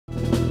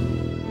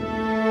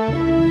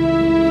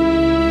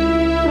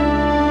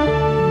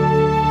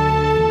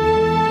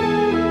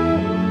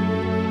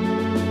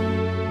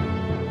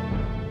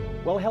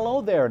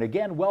and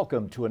again,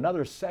 welcome to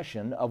another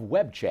session of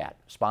Web Chat,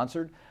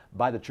 sponsored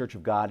by the Church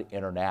of God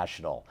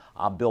International.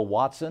 I'm Bill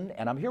Watson,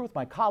 and I'm here with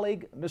my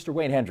colleague, Mr.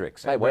 Wayne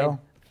Hendrix. Hey, Hi, Wayne.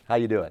 Bill. How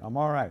you doing? I'm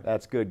all right.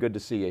 That's good. Good to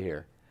see you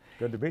here.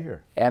 Good to be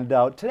here. And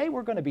today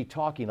we're going to be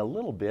talking a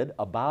little bit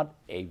about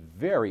a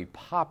very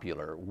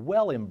popular,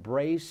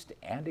 well-embraced,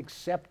 and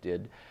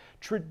accepted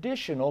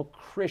traditional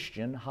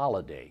Christian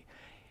holiday,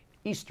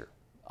 Easter,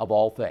 of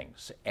all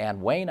things.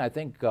 And Wayne, I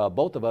think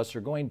both of us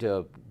are going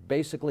to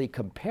basically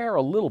compare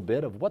a little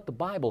bit of what the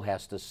Bible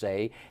has to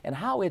say and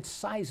how it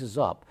sizes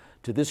up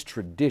to this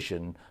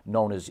tradition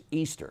known as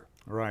Easter.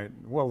 Right.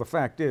 Well, the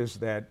fact is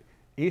that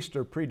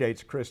Easter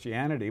predates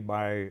Christianity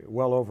by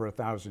well over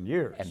 1,000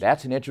 years. And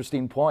that's an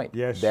interesting point.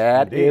 Yes,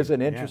 that indeed. is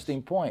an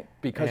interesting point.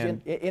 Because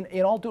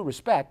in all due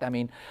respect, I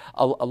mean,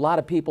 a lot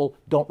of people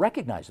don't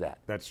recognize that.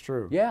 That's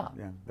true. Yeah.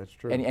 Yeah, that's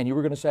true. And you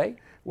were going to say?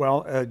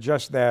 Well,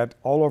 just that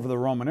all over the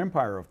Roman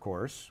Empire, of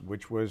course,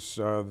 which was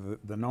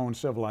the known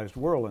civilized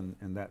world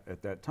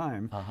at that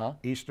time,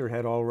 Easter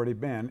had already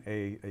been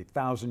a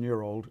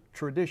 1,000-year-old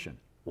tradition.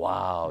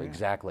 Wow,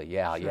 exactly.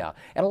 Yeah, Sure. yeah.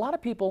 And a lot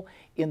of people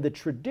in the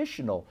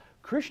traditional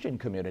Christian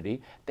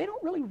community, they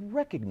don't really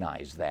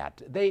recognize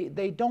that.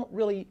 They don't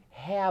really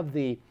have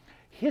the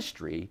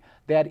history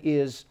that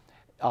is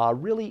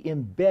really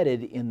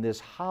embedded in this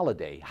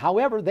holiday.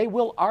 However, they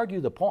will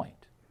argue the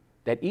point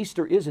that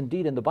Easter is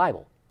indeed in the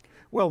Bible.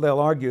 Well, they'll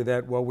argue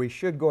that, well, we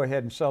should go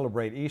ahead and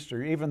celebrate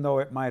Easter, even though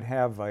it might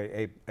have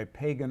a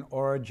pagan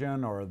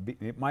origin, or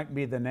it might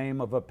be the name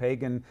of a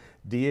pagan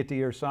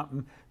deity or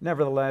something.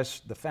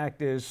 Nevertheless, the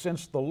fact is,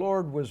 since the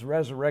Lord was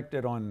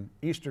resurrected on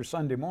Easter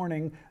Sunday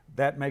morning,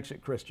 that makes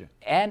it Christian.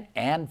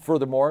 And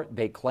furthermore,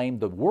 they claim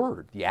the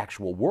Word, the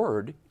actual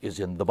Word,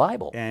 is in the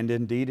Bible. And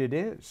indeed it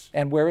is.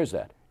 And where is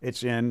that?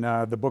 It's in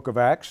the book of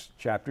Acts,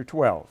 chapter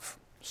 12.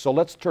 So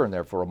let's turn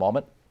there for a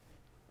moment.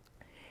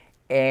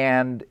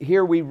 And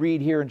here we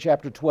read here in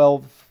chapter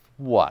 12,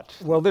 what?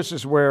 Well, this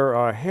is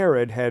where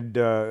Herod had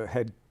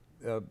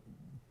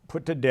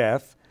put to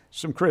death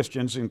some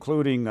Christians,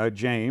 including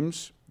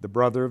James, the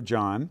brother of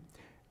John.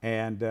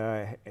 And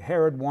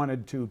Herod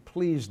wanted to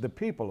please the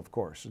people, of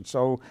course. And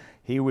so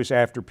he was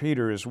after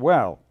Peter as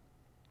well.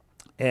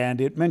 And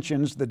it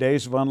mentions the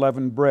days of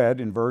unleavened bread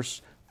in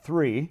verse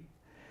 3.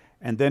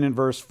 And then in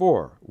verse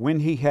 4,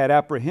 when he had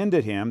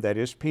apprehended him, that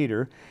is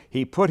Peter,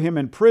 he put him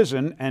in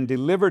prison and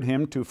delivered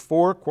him to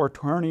 4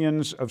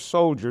 quaternions of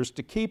soldiers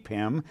to keep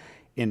him,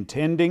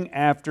 intending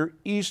after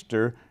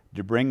Easter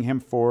to bring him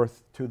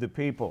forth to the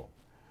people.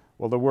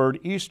 Well, the word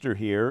Easter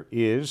here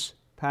is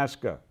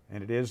Pascha,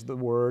 and it is the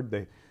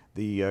word,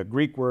 the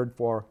Greek word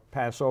for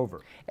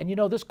Passover. And you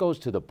know, this goes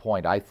to the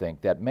point, I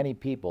think, that many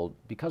people,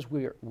 because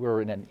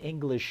we're in an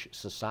English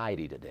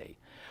society today,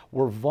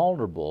 we're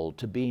vulnerable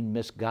to being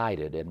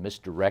misguided and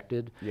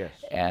misdirected. Yes.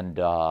 And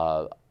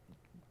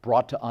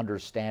brought to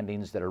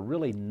understandings that are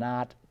really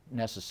not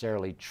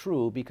necessarily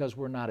true, because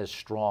we're not as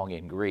strong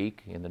in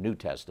Greek in the New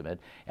Testament,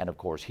 and of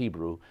course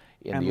Hebrew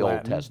in the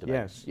Old Testament.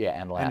 Yes. Yeah,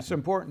 and Latin. And it's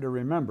important to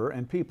remember,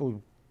 and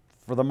people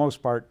for the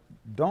most part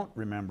don't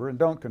remember and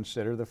don't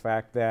consider the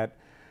fact that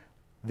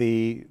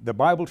the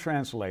Bible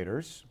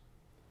translators,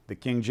 the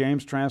King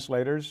James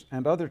translators,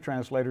 and other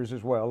translators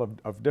as well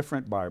of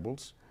different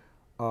Bibles,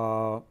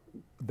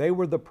 they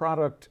were the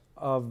product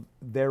of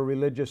their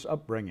religious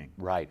upbringing.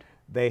 Right.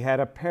 They had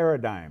a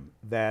paradigm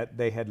that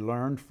they had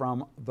learned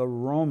from the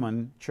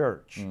Roman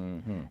Church.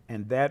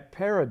 And that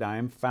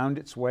paradigm found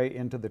its way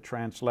into the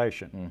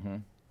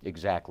translation.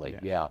 Exactly,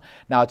 Yes. yeah.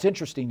 Now it's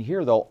interesting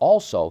here though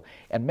also,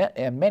 and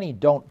many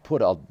don't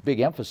put a big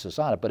emphasis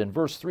on it, but in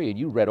verse 3, and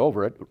you read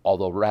over it,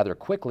 although rather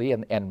quickly,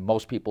 and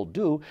most people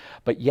do,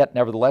 but yet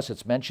nevertheless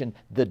it's mentioned,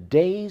 the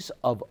days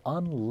of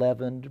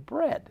unleavened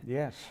bread.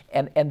 Yes.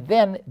 And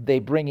then they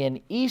bring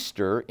in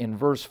Easter in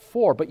verse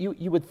 4, but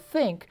you would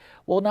think,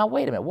 well now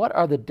wait a minute, what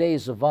are the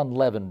days of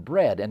unleavened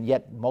bread? And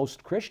yet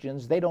most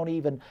Christians, they don't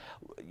even,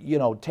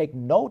 take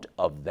note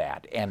of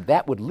that. And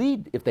that would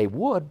lead, if they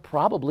would,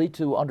 probably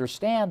to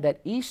understand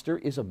that Easter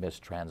is a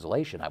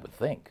mistranslation, I would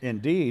think.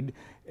 Indeed.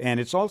 And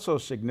it's also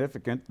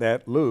significant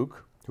that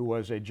Luke, who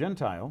was a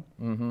Gentile,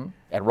 And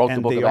wrote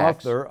the book of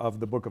Acts. author of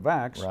the book of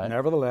Acts, Right.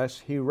 nevertheless,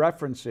 he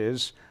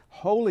references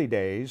holy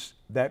days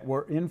that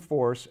were in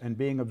force and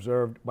being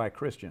observed by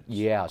Christians.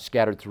 Yeah,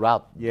 scattered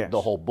throughout Yes.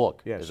 the whole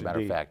book, Yes, as a matter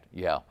indeed. of fact.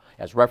 Yeah,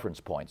 as reference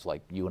points,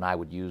 like you and I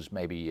would use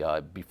maybe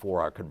before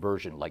our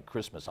conversion, like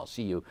Christmas. I'll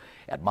see you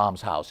at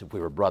Mom's house if we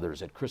were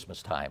brothers at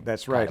Christmas time.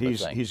 That's kind right. of a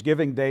thing. He's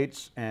giving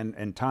dates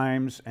and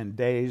times and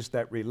days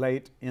that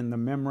relate in the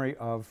memory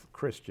of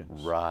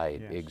Christians.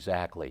 Right, Yes.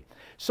 exactly.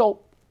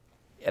 So,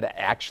 it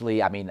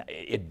actually, I mean,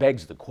 it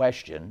begs the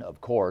question, of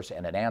course,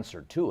 and an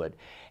answer to it,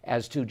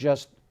 as to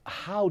just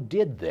how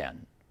did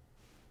then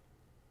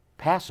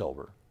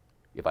Passover,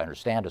 if I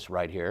understand us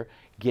right here,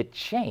 get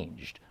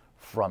changed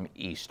from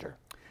Easter?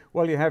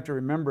 Well, you have to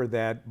remember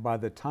that by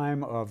the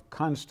time of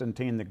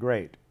Constantine the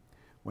Great,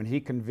 when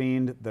he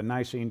convened the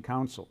Nicene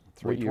Council,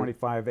 What year?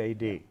 325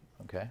 AD,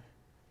 Okay.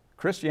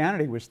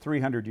 Christianity was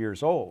 300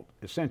 years old,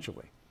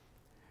 essentially.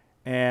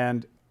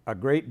 And a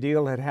great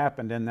deal had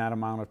happened in that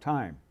amount of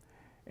time.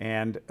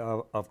 And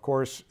of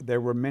course,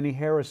 there were many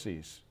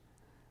heresies.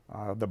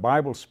 The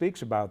Bible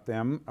speaks about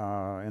them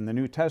in the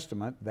New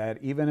Testament, that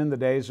even in the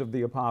days of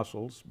the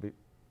apostles,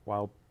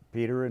 while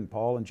Peter and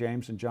Paul and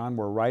James and John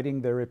were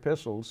writing their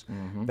epistles,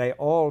 they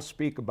all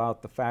speak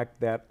about the fact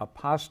that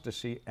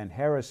apostasy and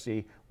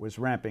heresy was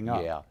ramping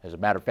up. Yeah, as a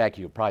matter of fact,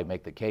 you could probably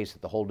make the case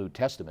that the whole New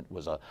Testament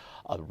was a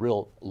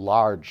real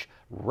large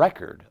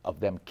record of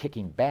them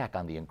kicking back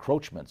on the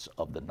encroachments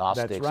of the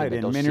Gnostics. That's right.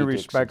 And the In many Docetics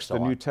respects, and so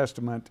the New on.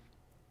 Testament,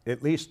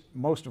 at least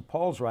most of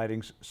Paul's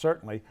writings,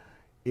 certainly,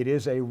 it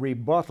is a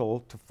rebuttal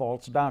to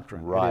false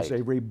doctrine. Right. It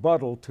is a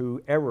rebuttal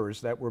to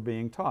errors that were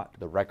being taught.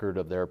 The record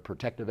of their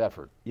protective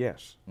effort.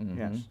 Yes,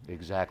 yes.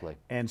 Exactly.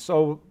 And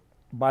so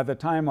by the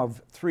time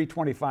of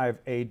 325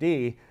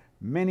 AD,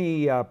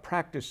 many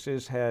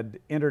practices had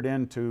entered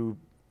into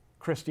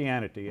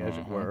Christianity, as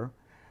it were,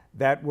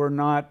 that were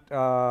not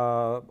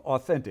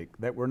authentic,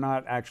 that were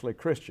not actually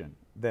Christian,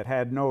 that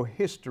had no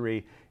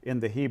history in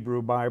the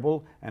Hebrew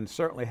Bible, and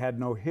certainly had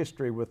no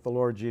history with the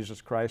Lord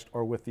Jesus Christ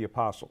or with the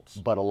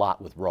apostles. But a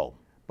lot with Rome.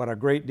 But a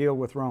great deal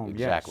with Rome,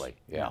 Exactly,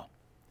 yes. yeah.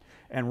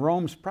 And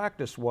Rome's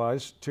practice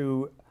was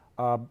to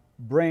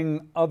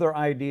bring other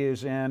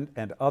ideas in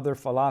and other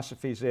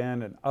philosophies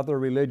in and other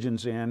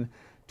religions in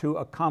to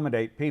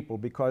accommodate people,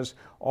 because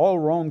all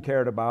Rome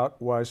cared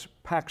about was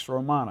Pax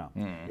Romana.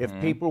 If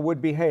people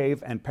would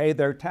behave and pay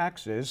their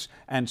taxes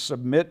and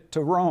submit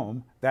to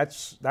Rome,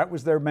 that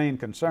was their main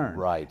concern.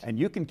 Right. And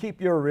you can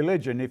keep your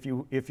religion if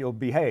you'll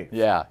behave.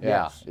 Yeah,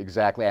 Yes. yeah,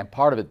 exactly. And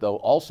part of it, though,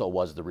 also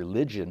was the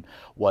religion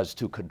was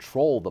to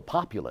control the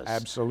populace.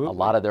 Absolutely. A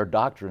lot of their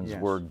doctrines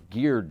Yes. were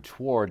geared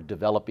toward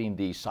developing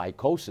the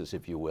psychosis,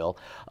 if you will,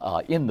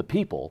 in the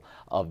people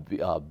of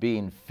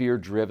being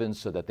fear-driven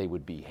so that they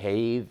would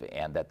behave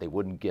and that they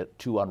wouldn't get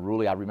too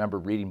unruly. I remember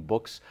reading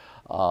books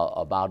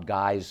about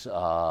guys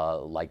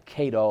like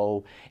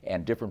Cato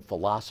and different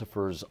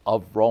philosophers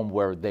of Rome,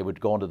 where they would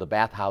go into the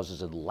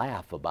bathhouses and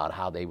laugh about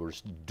how they were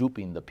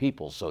duping the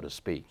people, so to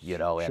speak, you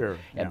know, and, Sure,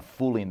 and yeah.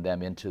 fooling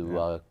them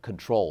into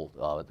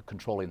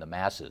controlling the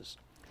masses.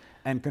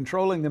 And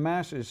controlling the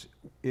masses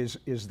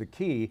is the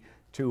key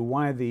to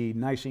why the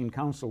Nicene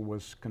Council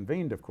was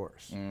convened, of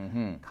course.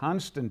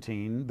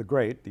 Constantine the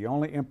Great, the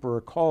only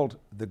emperor called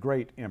the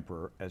Great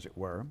Emperor, as it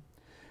were,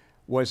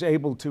 was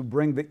able to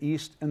bring the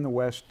East and the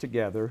West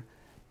together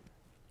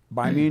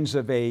by means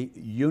of a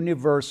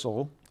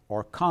universal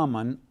or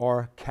common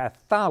or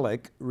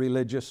Catholic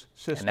religious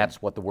system. And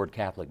that's what the word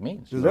Catholic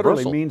means.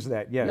 Literally Universal. means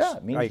that, yes. Yeah,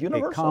 it means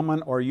universal. A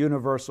common or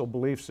universal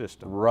belief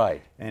system.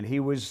 Right. And he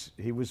was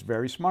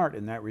very smart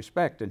in that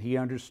respect, and he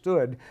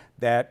understood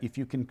that if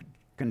you can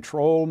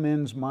control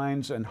men's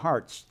minds and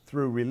hearts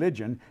through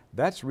religion,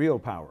 that's real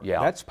power. Yeah.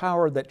 That's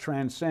power that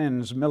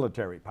transcends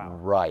military power.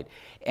 Right.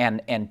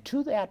 And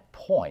to that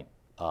point,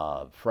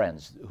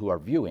 friends who are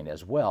viewing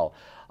as well,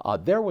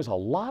 there was a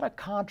lot of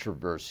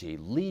controversy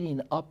leading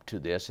up to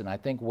this, and I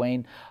think,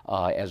 Wayne,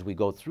 as we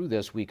go through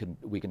this, we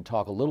can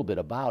talk a little bit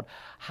about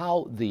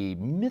how the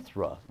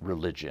Mithra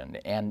religion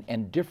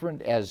and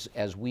different,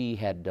 as we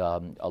had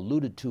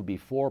alluded to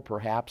before,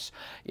 perhaps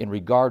in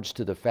regards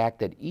to the fact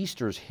that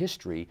Easter's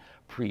history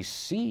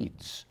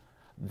precedes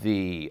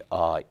the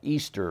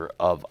Easter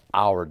of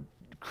our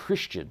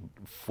Christian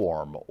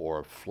form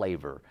or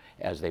flavor,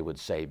 as they would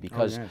say,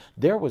 because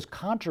there was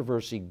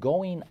controversy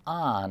going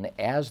on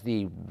as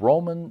the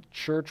Roman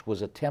Church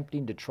was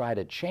attempting to try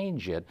to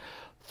change it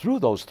through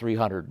those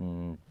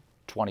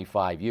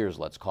 325 years,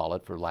 let's call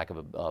it, for lack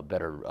of a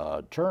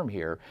better term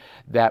here,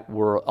 that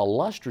were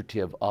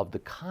illustrative of the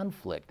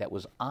conflict that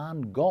was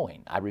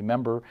ongoing. I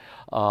remember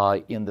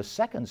in the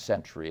 2nd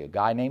century, a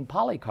guy named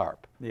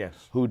Polycarp, Yes.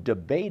 who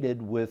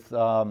debated with,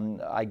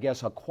 I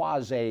guess, a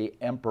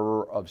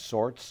quasi-emperor of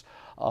sorts,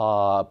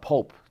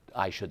 Pope,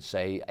 I should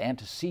say,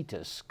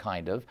 Antecetus,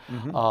 kind of,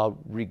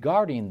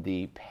 regarding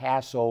the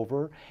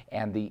Passover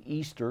and the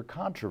Easter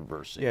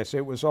controversy. Yes,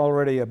 it was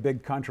already a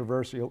big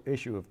controversial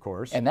issue, of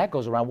course. And that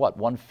goes around, what,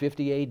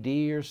 150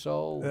 AD or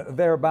so?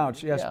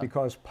 Thereabouts, yes, Yeah.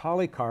 because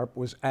Polycarp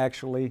was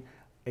actually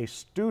a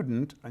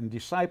student and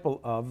disciple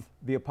of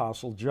the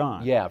Apostle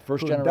John. Yeah,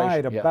 first who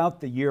generation, died yeah.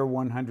 about the year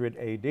 100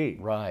 AD.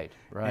 Right,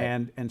 right.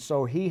 And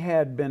so he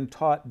had been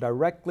taught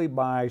directly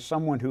by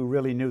someone who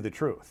really knew the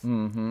truth.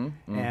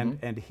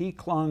 And he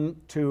clung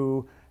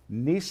to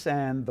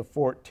Nisan the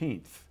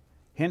 14th,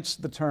 hence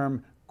the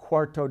term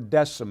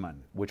Quartodeciman,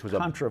 Which was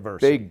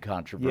controversy. a big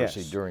controversy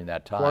Yes. during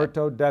that time.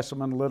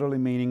 Quartodeciman literally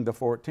meaning the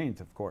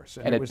 14th, of course.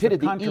 And it was the pitted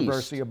the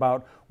controversy East.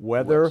 about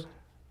whether West.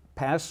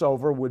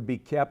 Passover would be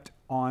kept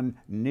on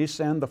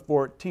Nisan the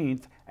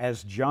 14th,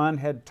 as John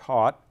had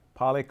taught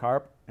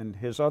Polycarp and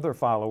his other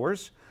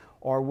followers,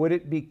 or would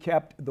it be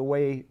kept the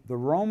way the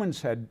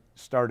Romans had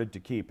started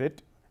to keep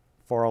it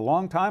for a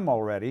long time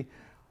already,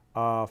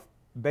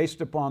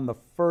 based upon the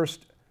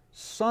first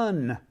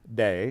sun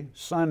day,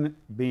 sun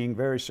being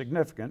very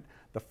significant,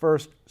 the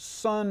first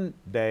sun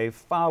day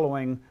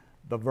following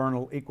the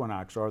vernal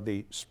equinox or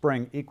the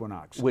spring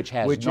equinox, Which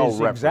has which no is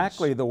reference.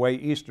 exactly the way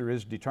Easter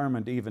is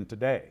determined even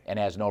today. And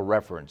has no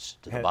reference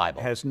to the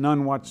Bible. Has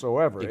none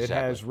whatsoever. It Exactly.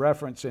 has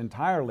reference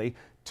entirely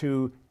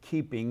to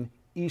keeping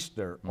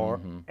Easter or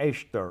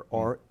Easter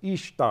or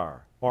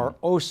Ishtar or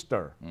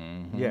Oster.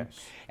 Yes.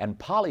 And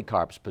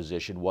Polycarp's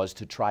position was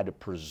to try to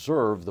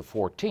preserve the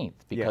 14th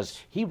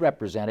because he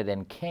represented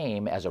and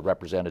came as a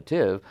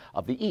representative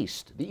of the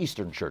East, the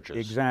Eastern churches.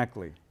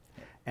 Exactly.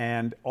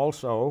 And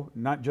also,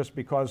 not just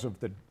because of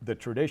the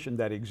tradition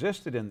that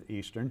existed in the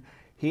Eastern,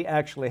 he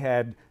actually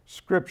had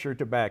scripture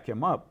to back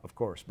him up, of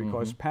course,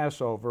 because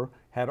Passover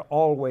had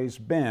always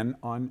been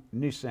on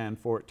Nisan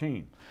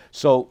 14.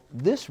 So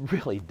this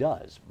really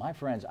does, my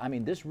friends, I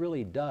mean, this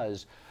really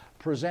does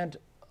present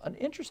an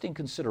interesting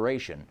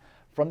consideration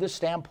from this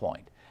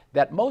standpoint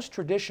that most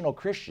traditional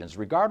Christians,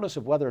 regardless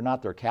of whether or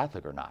not they're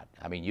Catholic or not,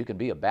 I mean, you can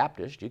be a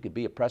Baptist, you could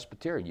be a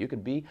Presbyterian, you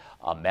can be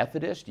a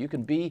Methodist, you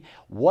can be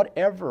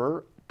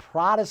whatever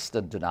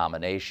Protestant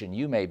denomination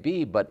you may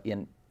be, but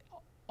in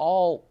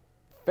all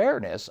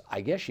fairness,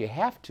 I guess you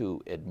have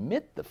to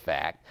admit the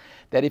fact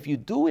that if you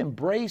do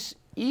embrace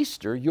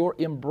Easter, you're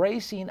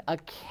embracing a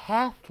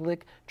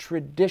Catholic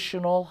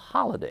traditional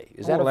holiday.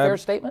 Is that a fair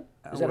statement?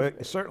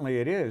 Certainly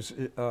it is.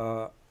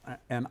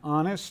 An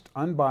honest,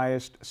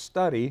 unbiased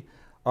study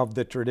of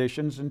the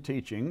traditions and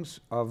teachings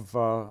of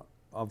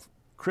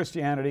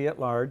Christianity at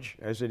large,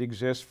 as it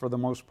exists for the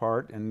most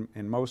part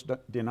in most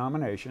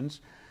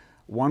denominations,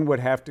 one would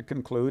have to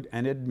conclude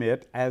and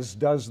admit, as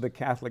does the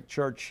Catholic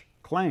Church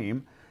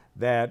claim,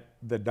 that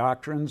the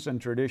doctrines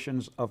and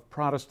traditions of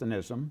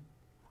Protestantism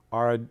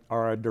are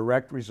a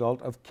direct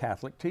result of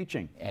Catholic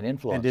teaching. And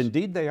influence. And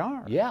indeed they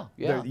are. Yeah,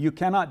 yeah. You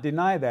cannot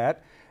deny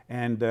that,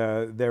 and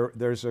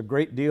there's a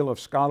great deal of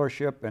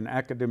scholarship and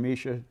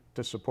academia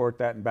to support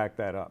that and back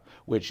that up.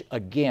 Which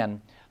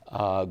again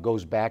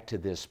goes back to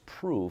this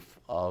proof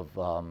of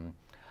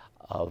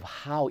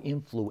how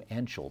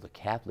influential the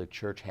Catholic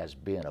Church has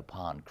been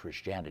upon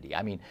Christianity.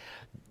 I mean,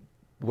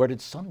 where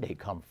did Sunday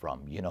come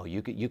from? You know,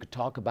 you could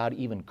talk about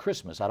even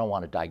Christmas. I don't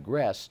want to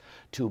digress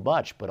too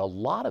much, but a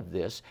lot of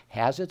this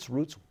has its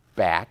roots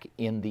back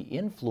in the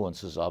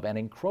influences of and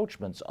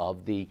encroachments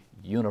of the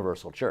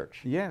universal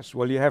church. Yes,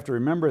 well, you have to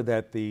remember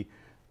that the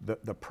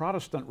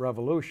Protestant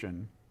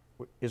Revolution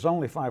is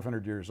only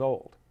 500 years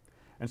old.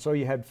 And so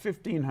you had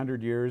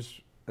 1,500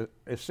 years,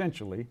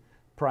 essentially,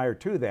 prior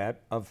to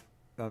that, of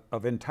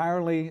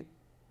entirely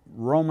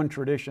Roman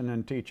tradition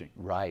and teaching.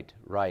 Right,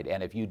 right.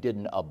 And if you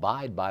didn't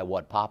abide by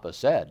what Papa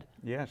said,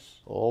 yes,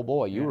 oh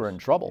boy, you were in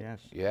trouble.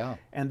 Yes. Yeah.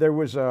 And there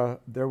was a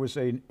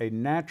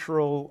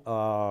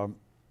natural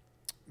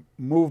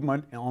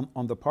movement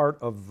on the part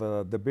of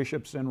the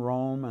bishops in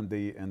Rome and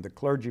the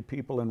clergy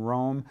people in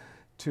Rome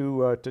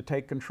to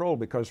take control,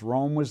 because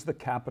Rome was the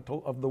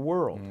capital of the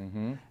world.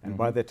 And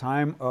by the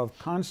time of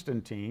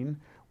Constantine,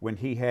 when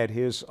he had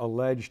his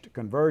alleged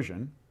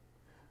conversion,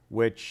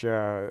 which,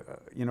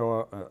 you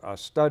know, a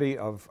study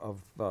of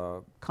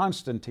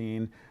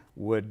Constantine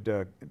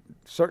would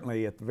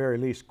certainly at the very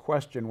least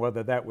question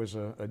whether that was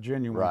a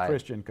genuine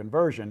Christian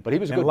conversion. But he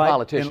was a good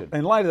politician.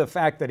 In light of the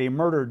fact that he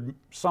murdered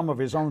some of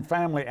his own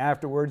family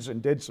afterwards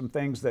and did some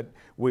things that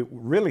we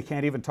really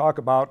can't even talk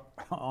about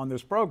on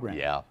this program.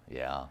 Yeah,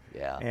 yeah,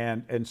 yeah.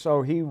 And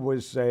so he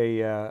was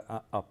a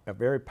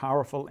very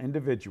powerful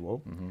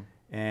individual,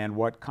 and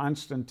what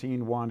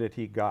Constantine wanted,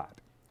 he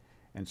got.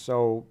 And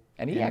so...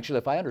 And he actually,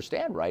 if I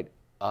understand right,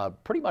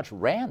 pretty much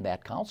ran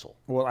that council.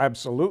 Well,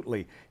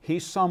 absolutely. He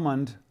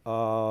summoned,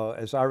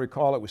 as I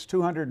recall, it was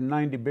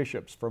 290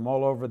 bishops from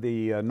all over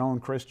the known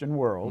Christian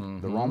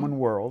world, the Roman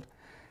world,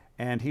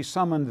 and he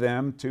summoned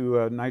them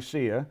to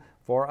Nicaea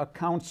for a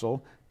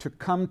council to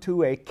come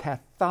to a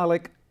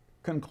Catholic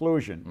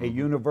conclusion, a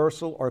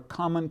universal or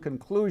common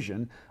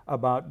conclusion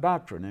about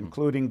doctrine,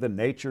 including the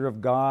nature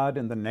of God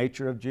and the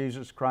nature of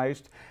Jesus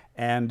Christ,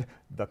 and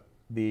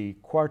the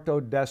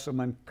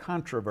Quartodeciman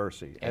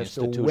controversy.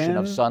 Institution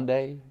of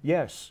Sunday?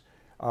 Yes.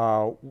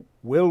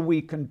 Will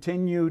we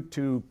continue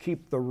to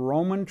keep the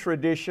Roman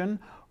tradition,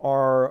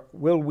 or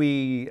will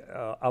we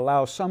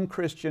allow some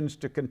Christians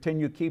to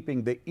continue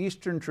keeping the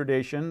Eastern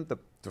tradition,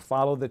 to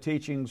follow the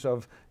teachings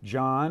of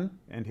John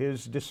and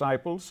his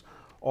disciples,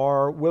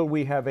 or will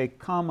we have a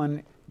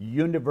common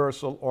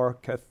universal or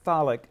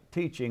Catholic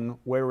teaching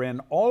wherein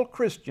all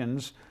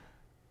Christians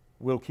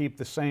will keep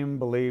the same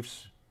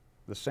beliefs,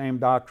 the same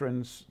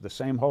doctrines, the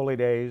same holy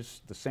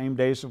days, the same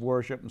days of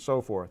worship, and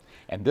so forth?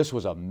 And this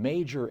was a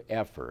major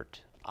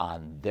effort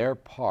on their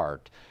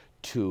part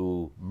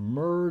to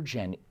merge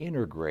and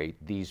integrate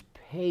these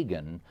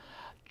pagan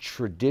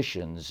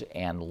traditions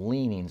and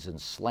leanings and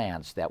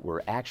slants that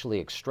were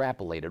actually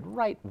extrapolated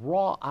right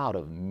raw out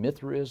of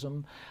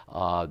Mithraism.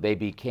 They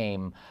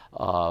became,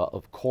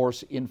 of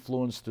course,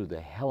 influenced through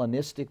the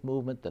Hellenistic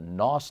movement, the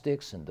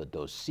Gnostics and the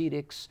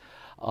Docetics,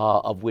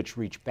 of which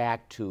reach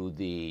back to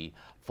the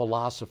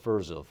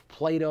philosophers of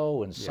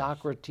Plato and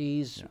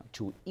Socrates,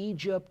 to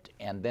Egypt,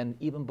 and then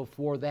even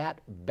before that,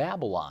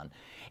 Babylon.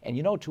 And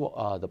you know, to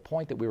the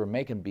point that we were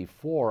making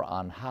before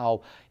on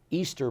how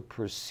Easter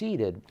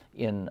proceeded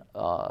in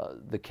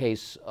the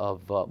case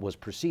of, was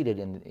preceded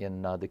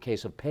in the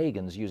case of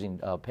pagans using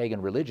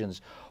pagan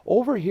religions,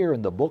 over here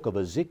in the book of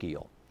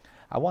Ezekiel,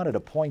 I wanted to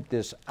point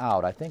this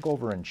out, I think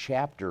over in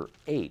chapter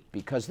 8,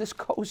 because this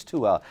goes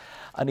to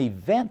an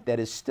event that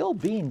is still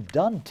being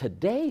done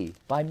today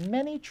by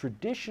many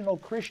traditional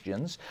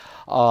Christians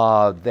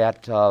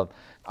that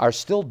are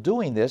still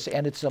doing this,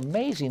 and it's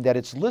amazing that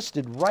it's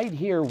listed right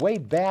here way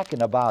back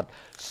in about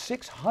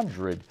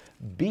 600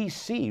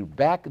 BC,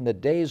 back in the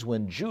days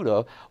when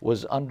Judah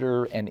was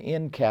under and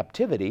in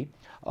captivity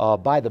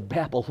by the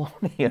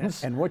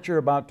Babylonians. And what you're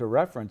about to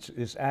reference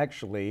is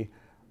actually,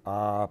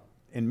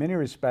 in many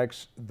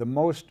respects, the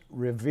most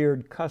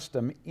revered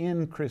custom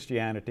in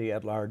Christianity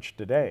at large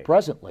today.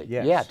 Presently,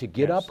 yes, yeah, to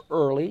get yes. up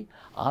early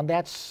on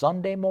that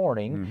Sunday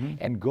morning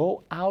and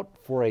go out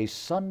for a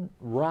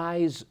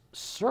sunrise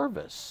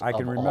service. I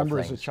can of all remember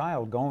as a things.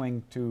 child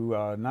going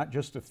to not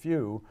just a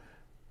few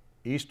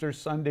Easter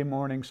Sunday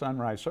morning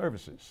sunrise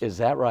services. Is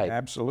that right?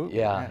 Absolutely.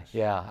 Yeah, yes.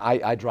 yeah.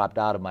 I dropped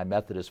out of my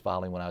Methodist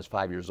following when I was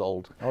 5 years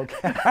old.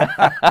 Okay.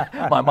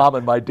 My mom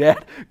and my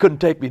dad couldn't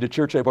take me to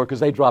church anymore because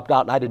they dropped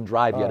out and I didn't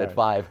drive yet at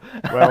 5.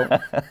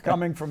 Well,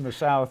 coming from the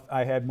South,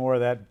 I had more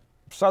of that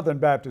Southern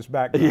Baptist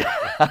background.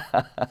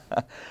 Yeah.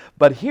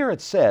 But here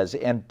it says,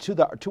 and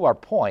to our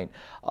point,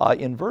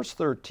 in verse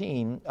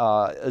 13,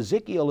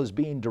 Ezekiel is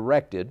being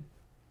directed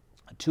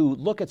to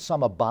look at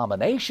some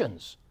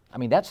abominations. I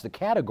mean, that's the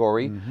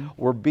category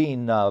we're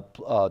being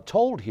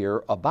told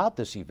here about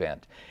this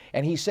event.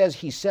 And he says,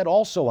 he said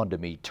also unto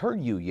me,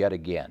 turn you yet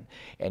again,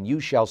 and you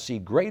shall see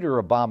greater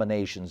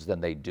abominations than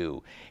they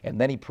do.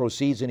 And then he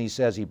proceeds and he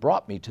says, he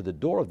brought me to the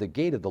door of the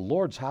gate of the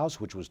Lord's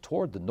house, which was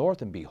toward the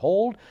north, and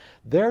behold,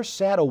 there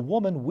sat a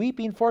woman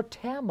weeping for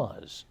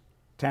Tammuz.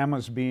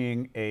 Tammuz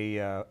being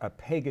a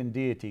pagan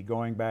deity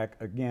going back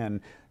again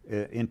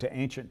into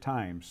ancient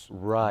times.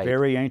 Right.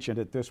 Very ancient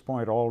at this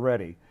point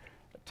already.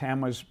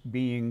 Tammuz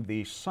being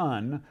the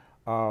son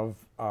of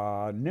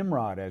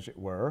Nimrod, as it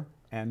were,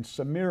 and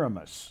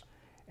Semiramis.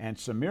 And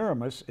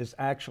Semiramis is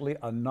actually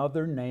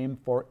another name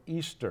for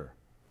Easter,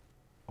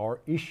 or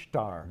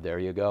Ishtar. There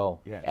you go.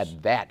 Yes.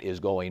 And that is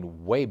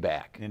going way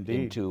back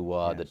Indeed. into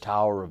Yes. the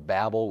Tower of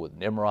Babel with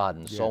Nimrod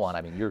and so Yes. on.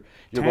 I mean, you're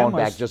going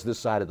back Tammuz- just this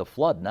side of the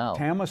flood now.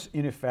 Tammuz,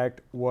 in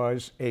effect,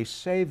 was a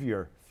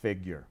savior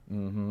figure.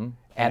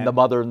 And the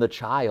mother and the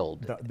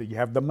child. You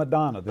have the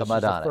Madonna. This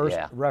Madonna, is the first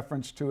yeah.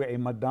 reference to a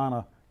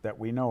Madonna that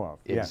we know of.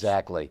 Yes.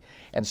 Exactly.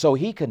 And so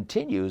he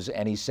continues,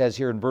 and he says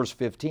here in verse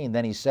 15,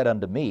 then he said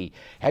unto me,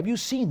 have you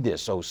seen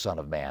this, O son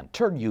of man?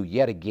 Turn you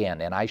yet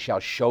again, and I shall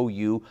show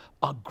you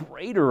a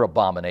greater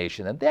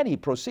abomination. And then he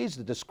proceeds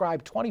to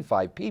describe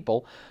 25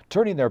 people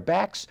turning their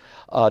backs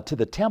to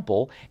the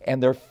temple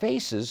and their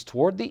faces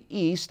toward the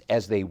east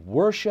as they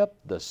worship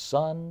the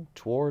sun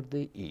toward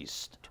the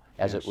east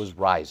as Yes. it was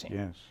rising.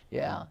 Yes.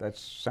 Yeah. That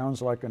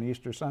sounds like an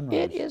Easter sunrise.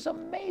 It is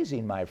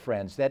amazing, my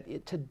friends,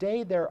 that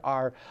today there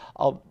are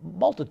a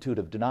multitude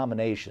of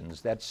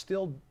denominations that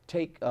still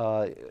take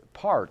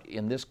part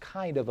in this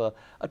kind of a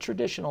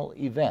traditional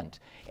event,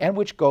 and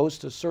which goes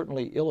to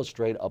certainly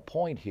illustrate a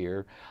point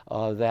here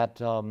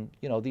that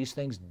these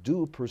things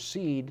do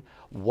precede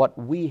what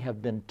we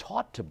have been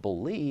taught to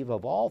believe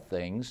of all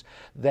things,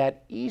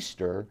 that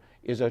Easter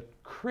is a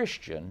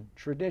Christian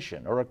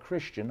tradition or a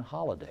Christian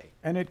holiday.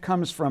 And it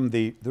comes from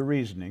the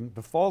reasoning,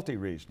 the faulty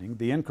reasoning,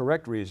 the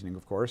incorrect reasoning,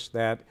 of course,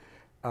 that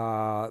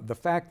the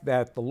fact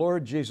that the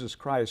Lord Jesus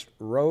Christ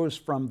rose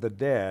from the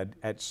dead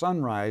at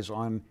sunrise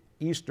on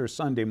Easter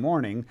Sunday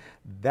morning,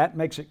 that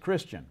makes it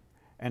Christian.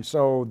 And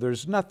so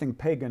there's nothing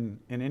pagan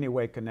in any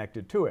way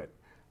connected to it.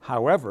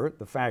 However,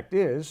 the fact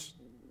is,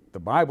 the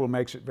Bible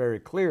makes it very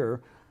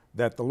clear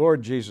that the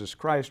Lord Jesus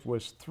Christ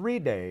was 3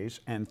 days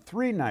and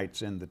 3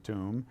 nights in the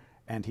tomb,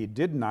 and he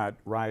did not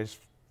rise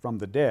from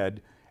the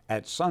dead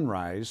at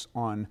sunrise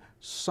on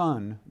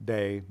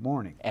Sunday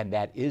morning. And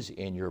that is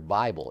in your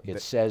Bible.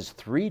 It says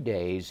 3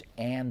 days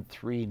and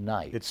 3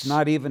 nights. It's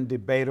not even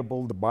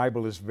debatable. The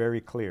Bible is very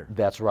clear.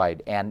 That's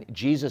right. And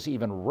Jesus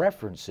even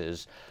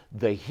references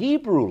the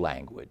Hebrew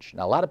language.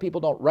 Now, a lot of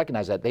people don't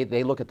recognize that.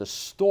 They look at the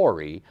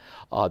story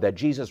that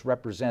Jesus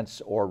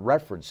represents, or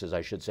references,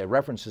 I should say,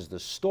 references the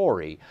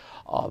story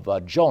of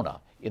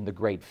Jonah in the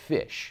great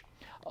fish,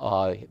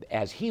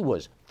 as he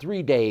was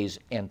 3 days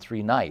and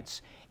 3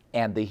 nights.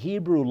 And the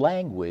Hebrew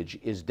language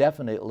is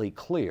definitely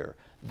clear.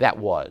 That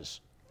was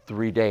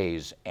 3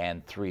 days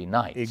and 3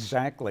 nights.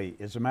 Exactly.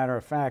 As a matter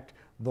of fact,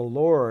 the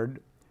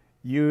Lord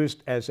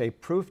used as a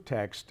proof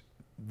text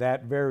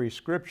that very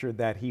scripture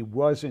that he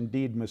was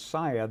indeed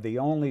Messiah. The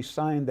only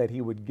sign that he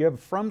would give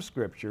from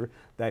scripture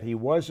that he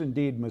was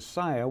indeed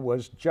Messiah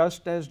was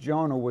just as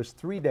Jonah was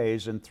 3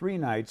 days and 3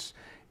 nights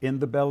in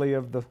the belly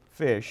of the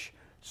fish,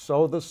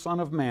 so the Son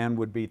of Man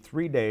would be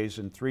 3 days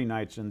and 3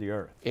 nights in the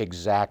earth.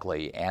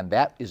 Exactly, and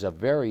that is a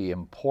very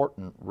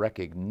important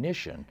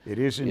recognition. It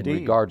is indeed. In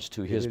regards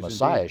to It his is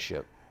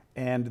messiahship.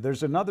 And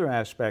there's another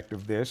aspect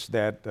of this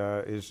that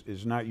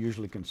is not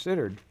usually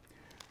considered,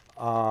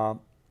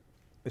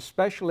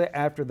 especially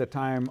after the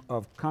time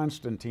of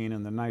Constantine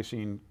and the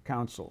Nicene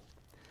Council.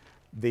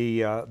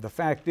 The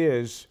fact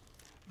is,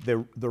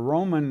 the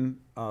Roman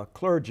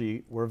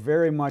clergy were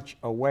very much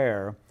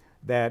aware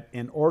that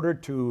in order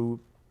to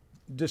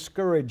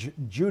discourage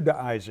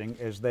Judaizing,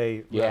 as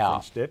they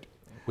referenced it.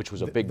 Which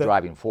was a big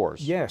driving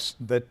force. Yes,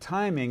 the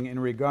timing in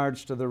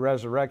regards to the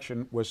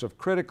resurrection was of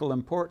critical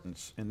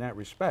importance in that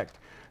respect,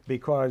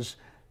 because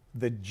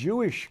the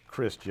Jewish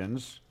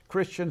Christians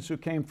who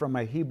came from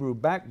a Hebrew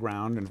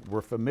background and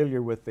were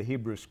familiar with the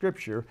Hebrew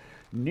Scripture,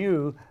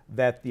 knew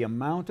that the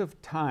amount of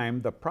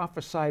time the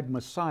prophesied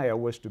Messiah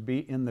was to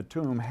be in the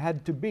tomb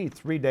had to be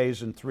 3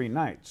 days and 3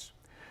 nights.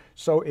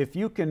 So if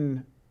you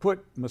can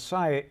put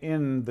Messiah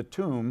in the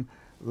tomb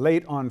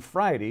late on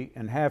Friday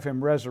and have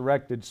him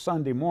resurrected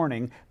Sunday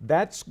morning,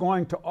 that's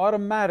going to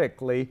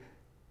automatically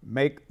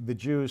make the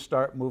Jews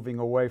start moving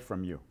away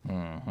from you,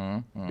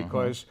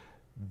 because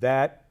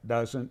that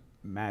doesn't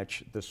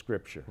match the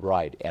Scripture.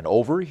 Right. And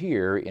over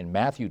here in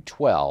Matthew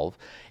 12,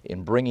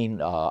 in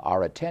bringing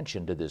our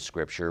attention to this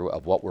Scripture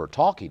of what we're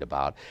talking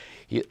about,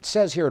 it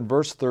says here in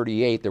verse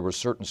 38, there were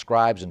certain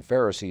scribes and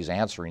Pharisees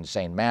answering,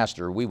 saying,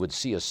 Master, we would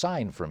see a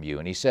sign from you.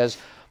 And he says,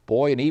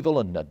 Boy, an evil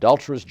and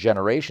adulterous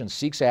generation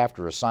seeks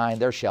after a sign.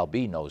 There shall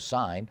be no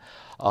sign.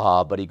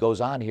 But he goes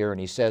on here and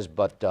he says,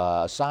 But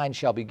a sign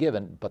shall be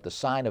given, but the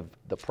sign of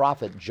the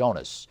prophet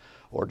Jonas,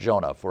 or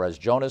Jonah. For as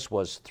Jonas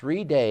was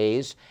 3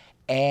 days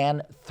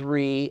and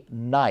 3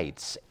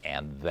 nights.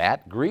 And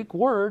that Greek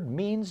word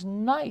means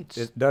nights.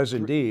 It does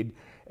indeed.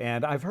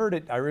 And I've heard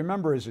it, I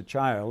remember as a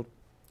child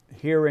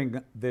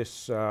hearing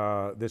this,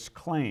 this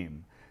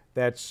claim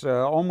that's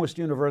almost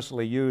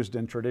universally used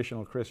in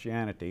traditional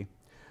Christianity,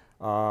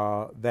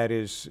 that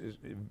is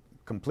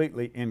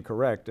completely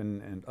incorrect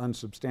and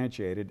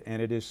unsubstantiated,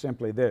 and it is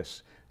simply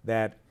this,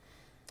 that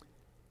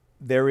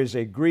there is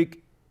a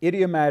Greek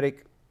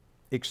idiomatic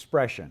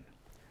expression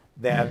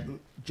that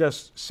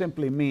just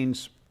simply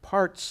means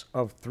parts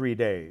of 3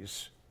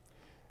 days.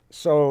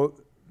 So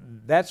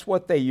that's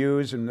what they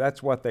use, and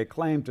that's what they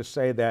claim to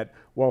say, that,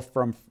 well,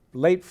 from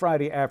late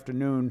Friday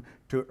afternoon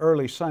to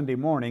early Sunday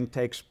morning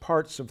takes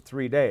parts of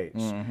 3 days.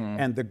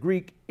 And the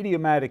Greek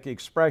idiomatic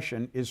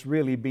expression is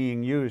really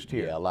being used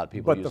here. Yeah, a lot of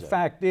people use But the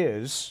fact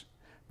is,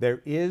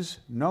 there is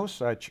no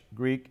such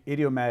Greek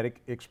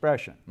idiomatic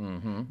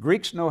expression.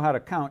 Greeks know how to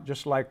count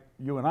just like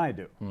you and I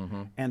do.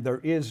 And there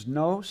is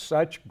no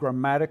such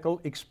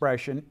grammatical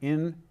expression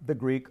in the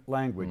Greek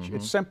language.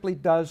 It simply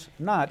does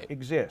not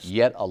exist.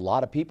 Yet a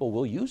lot of people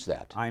will use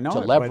that to it,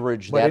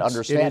 leverage that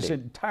understanding. It is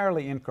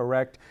entirely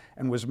incorrect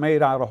and was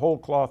made out of whole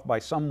cloth by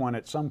someone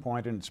at some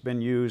point, and it's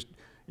been used,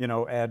 you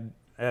know,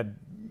 ad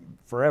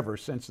forever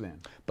since then.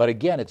 But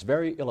again, it's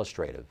very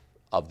illustrative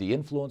of the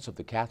influence of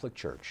the Catholic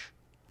Church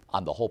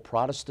on the whole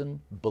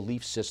Protestant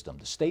belief system,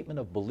 the statement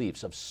of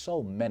beliefs of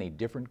so many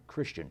different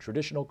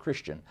traditional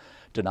Christian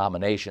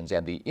denominations,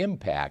 and the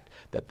impact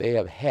that they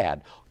have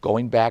had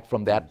going back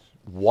from that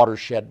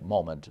watershed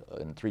moment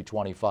in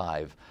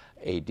 325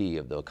 AD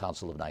of the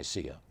Council of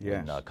Nicaea,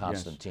 when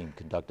Constantine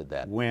conducted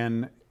that.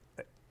 When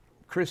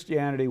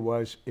Christianity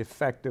was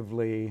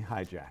effectively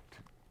hijacked.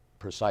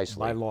 Precisely.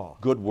 By law.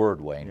 Good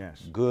word, Wayne.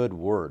 Yes. Good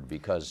word,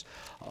 because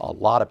a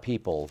lot of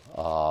people,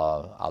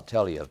 I'll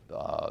tell you,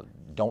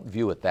 don't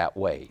view it that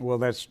way. Well,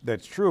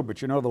 that's true,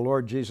 but you know, the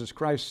Lord Jesus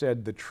Christ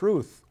said the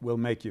truth will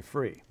make you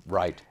free.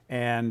 Right.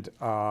 And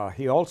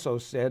he also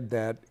said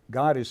that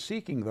God is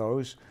seeking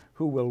those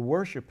who will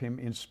worship him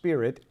in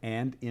spirit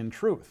and in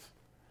truth.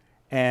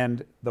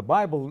 And the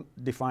Bible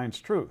defines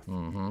truth.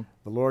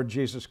 The Lord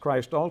Jesus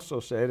Christ also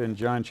said in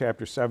John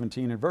chapter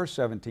 17 and verse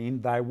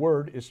 17, thy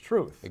word is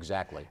truth.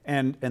 Exactly.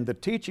 And the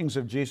teachings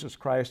of Jesus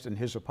Christ and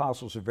his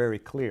apostles are very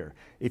clear.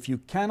 If you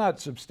cannot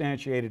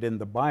substantiate it in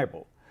the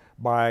Bible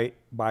by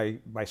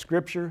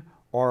Scripture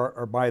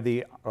or by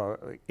the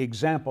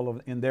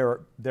example in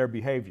their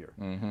behavior,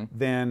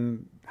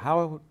 then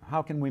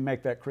how can we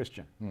make that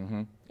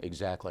Christian?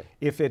 Exactly.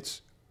 If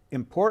it's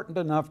important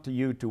enough to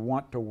you to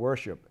want to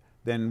worship,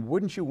 then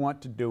wouldn't you want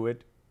to do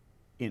it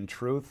in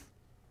truth?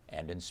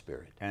 And in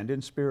spirit. And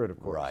in spirit, of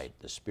course. Right,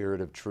 the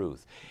spirit of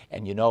truth.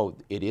 And you know,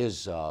 it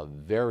is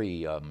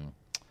very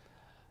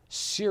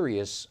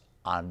serious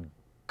on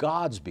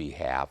God's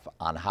behalf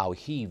on how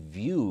he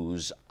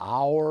views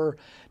our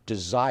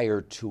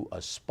desire to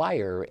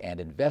aspire and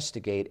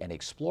investigate and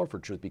explore for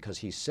truth, because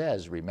he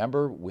says,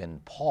 remember when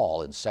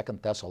Paul in 2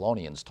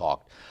 Thessalonians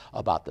talked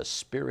about the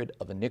spirit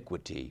of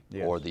iniquity,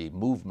 or the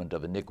movement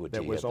of iniquity.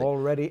 That was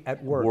already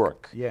at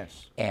work.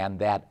 Yes. And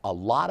that a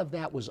lot of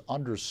that was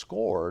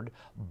underscored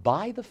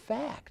by the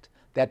fact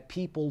that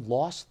people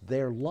lost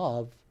their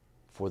love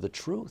for the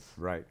truth.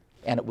 Right.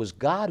 And it was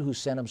God who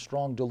sent them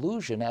strong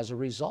delusion as a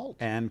result.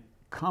 And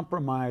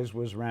compromise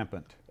was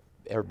rampant.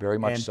 Very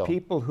much so. And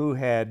people who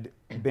had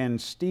been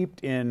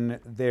steeped in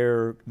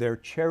their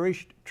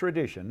cherished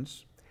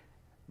traditions,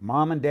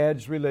 mom and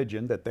dad's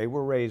religion that they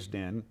were raised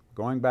in,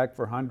 going back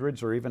for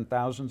hundreds or even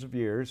thousands of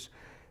years,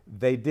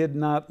 they did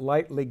not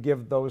lightly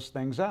give those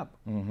things up.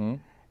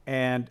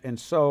 And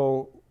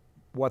so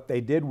what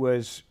they did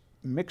was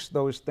mix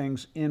those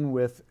things in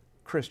with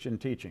Christian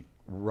teaching.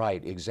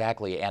 Right,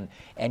 exactly. And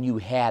you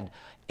had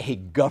a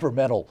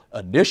governmental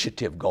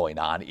initiative going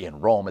on in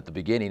Rome at the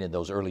beginning in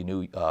those early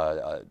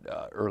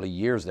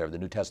years there of the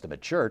New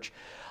Testament church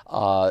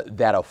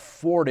that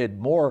afforded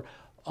more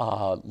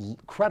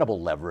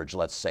credible leverage,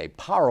 let's say,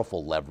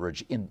 powerful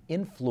leverage in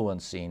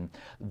influencing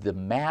the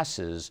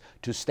masses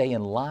to stay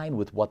in line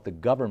with what the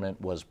government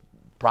was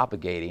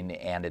propagating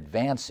and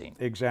advancing.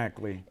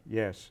 Exactly,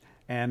 yes.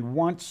 And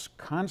once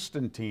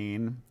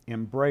Constantine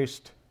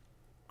embraced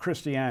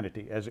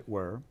Christianity, as it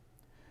were,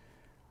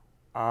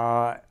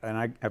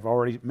 and I've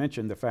already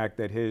mentioned the fact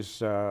that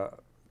his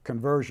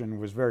conversion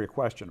was very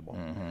questionable.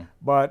 Mm-hmm.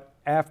 But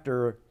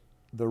after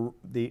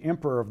the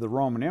emperor of the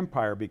Roman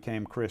Empire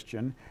became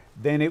Christian,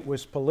 then it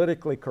was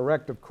politically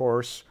correct, of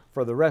course,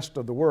 for the rest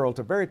of the world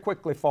to very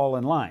quickly fall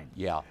in line.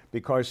 Yeah.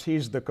 Because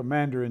he's the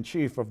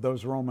commander-in-chief of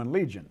those Roman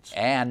legions.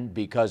 And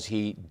because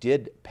he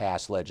did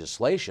pass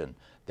legislation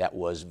that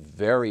was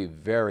very,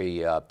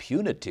 very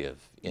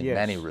punitive in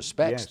many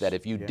respects, that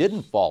if you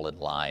didn't fall in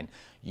line,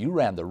 you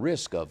ran the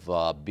risk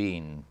of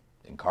being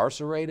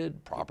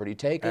incarcerated, property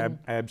taken.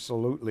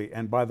 Absolutely.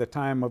 And by the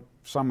time of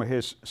some of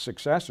his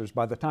successors,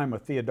 by the time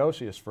of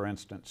Theodosius, for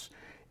instance,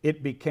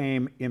 it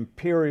became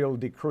imperial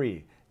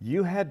decree.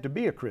 You had to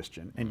be a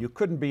Christian, and you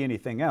couldn't be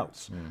anything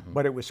else. Mm-hmm.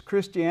 But it was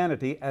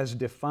Christianity as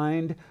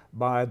defined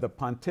by the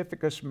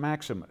Pontificus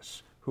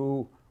Maximus,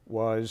 who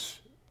was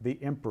the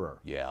emperor.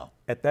 Yeah.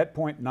 At that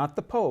point, not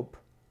the Pope.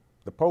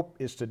 The Pope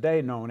is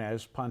today known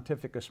as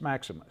Pontificus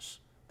Maximus,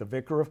 the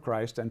Vicar of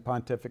Christ and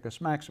Pontificus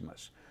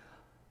Maximus.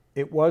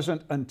 It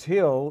wasn't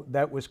until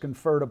that was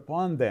conferred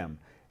upon them.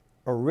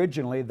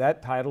 Originally,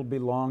 that title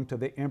belonged to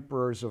the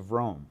emperors of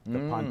Rome, the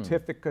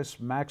Pontificus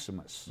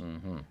Maximus.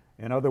 Mm-hmm.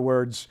 In other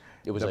words,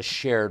 it was a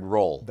shared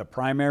role. The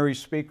primary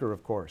speaker,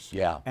 of course.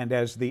 Yeah. And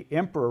as the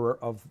emperor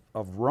of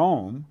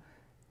Rome,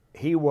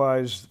 he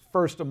was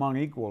first among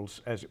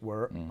equals, as it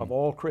were, of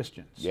all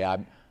Christians. Yeah,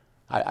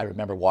 I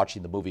remember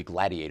watching the movie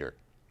Gladiator.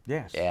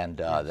 Yes. And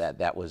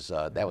that was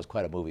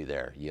quite a movie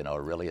there, you know,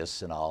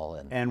 Aurelius and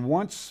all. And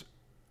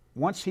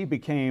once he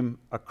became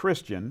a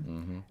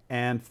Christian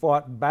and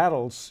fought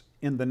battles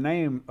in the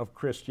name of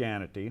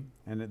Christianity,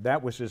 and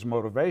that was his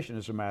motivation,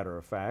 as a matter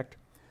of fact,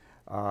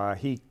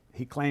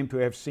 he claimed to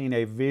have seen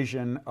a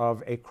vision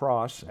of a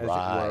cross, as it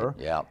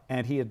were,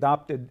 and he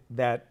adopted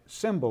that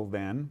symbol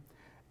then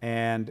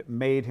and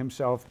made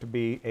himself to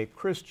be a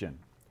Christian.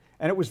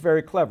 And it was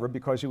very clever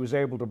because he was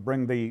able to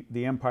bring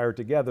the empire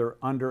together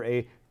under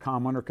a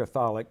common or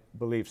Catholic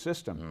belief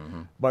system.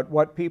 Mm-hmm. But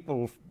what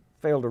people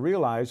fail to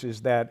realize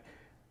is that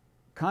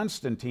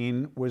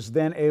Constantine was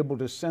then able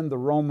to send the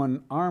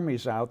Roman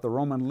armies out, the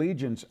Roman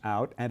legions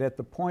out, and at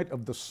the point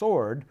of the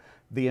sword,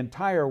 the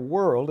entire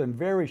world, in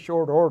very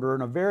short order,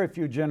 in a very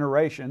few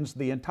generations,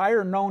 the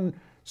entire known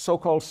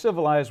so-called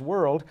civilized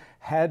world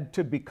had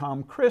to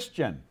become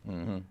Christian.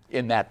 Mm-hmm.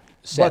 In that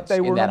sense, but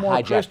they were no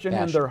more Christian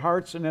fashion. In their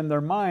hearts and in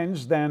their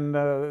minds than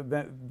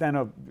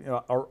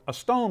a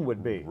stone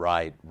would be.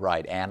 Right,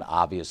 right. And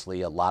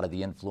obviously a lot of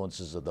the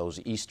influences of those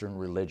Eastern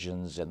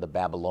religions and the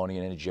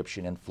Babylonian and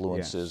Egyptian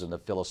influences and the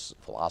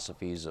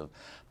philosophies of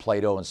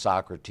Plato and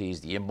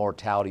Socrates, the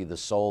immortality of the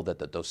soul that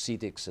the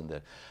Docetics and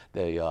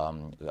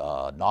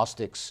the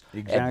Gnostics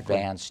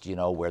advanced, you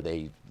know, where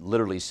they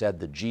literally said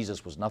that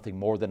Jesus was nothing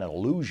more than an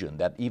illusion,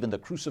 that even the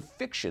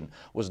crucifixion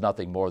was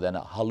nothing more than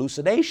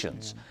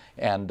hallucinations,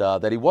 and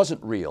that he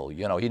wasn't real,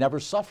 you know, he never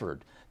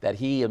suffered, that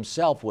he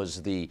himself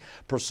was the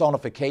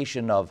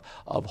personification of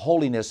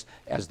holiness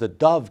as the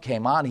dove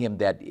came on him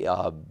that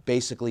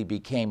basically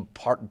became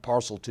part and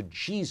parcel to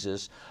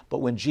Jesus, but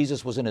when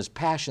Jesus was in his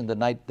passion the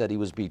night that he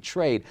was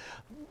betrayed,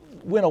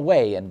 went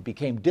away and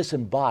became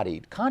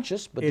disembodied,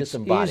 conscious but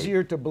disembodied. It's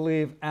easier to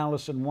believe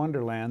Alice in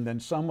Wonderland than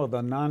some of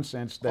the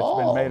nonsense that's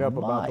been made up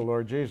about the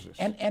Lord Jesus.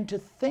 And to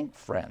think,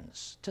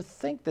 friends, to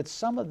think that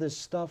some of this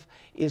stuff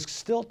is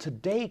still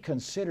today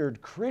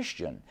considered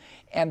Christian,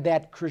 and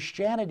that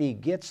Christianity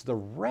gets the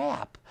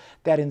rap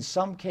that in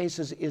some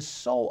cases is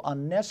so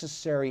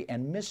unnecessary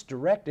and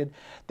misdirected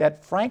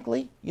that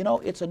frankly, you know,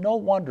 it's a no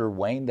wonder,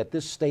 Wayne, that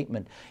this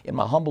statement, in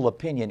my humble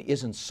opinion,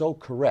 isn't so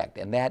correct,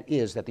 and that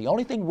is that the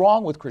only thing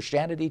wrong with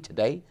Christianity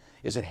today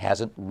is it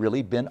hasn't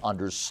really been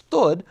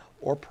understood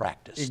or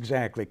practiced.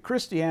 Exactly.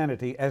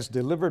 Christianity as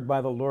delivered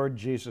by the Lord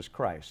Jesus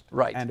Christ,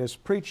 and as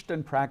preached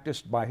and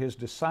practiced by his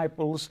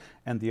disciples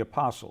and the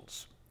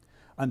apostles,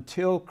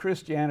 until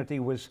Christianity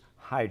was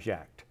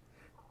hijacked.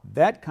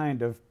 That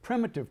kind of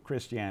primitive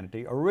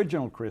Christianity,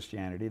 original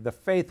Christianity, the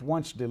faith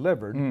once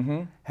delivered,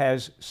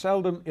 has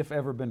seldom, if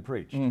ever, been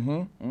preached.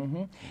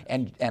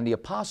 And the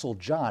Apostle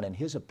John, in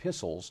his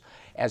epistles,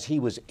 as he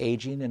was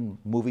aging and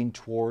moving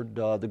toward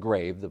the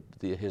grave,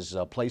 his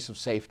place of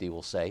safety,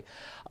 we'll say,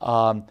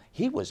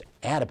 he was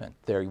adamant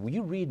there. When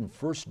you read in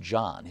 1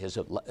 John, his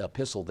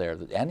epistle there,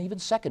 and even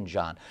 2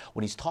 John,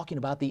 when he's talking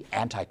about the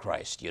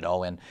Antichrist, you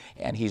know, and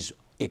he's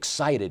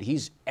excited.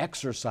 He's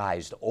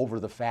exercised over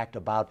the fact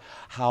about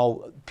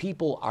how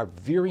people are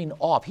veering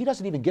off. He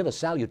doesn't even give a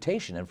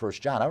salutation in 1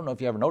 John. I don't know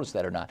if you ever noticed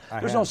that or not.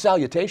 There's no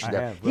salutation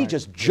there. He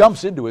just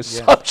jumps into his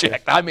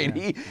subject. I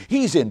mean,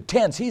 he's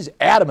intense. He's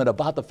adamant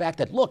about the fact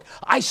that, look,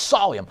 I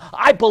saw him.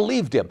 I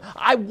believed him.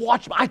 I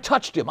watched him. I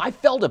touched him. I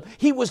felt him.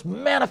 He was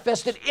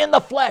manifested in the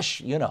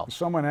flesh, you know.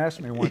 Someone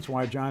asked me once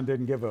why John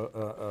didn't give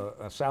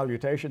a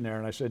salutation there,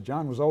 and I said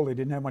John was old. He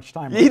didn't have much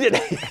time. He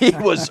didn't. He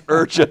was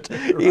urgent.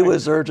 He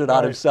was urgent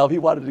on himself. He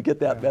wanted to get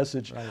that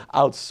message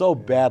out so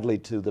badly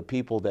to the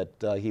people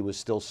that he was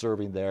still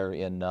serving there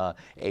in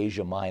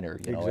Asia Minor,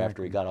 you know,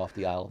 after he got off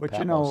the Isle of Patmos. But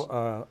you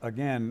know,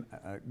 again,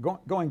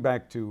 going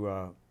back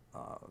to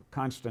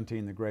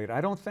Constantine the Great,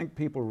 I don't think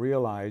people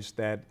realize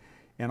that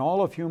in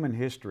all of human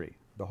history,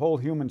 the whole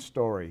human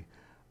story,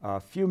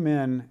 few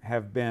men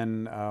have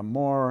been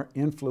more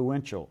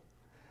influential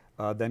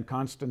than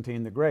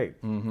Constantine the Great.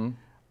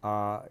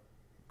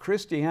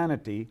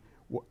 Christianity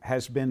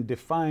has been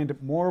defined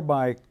more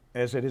by,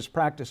 as it is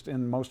practiced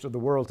in most of the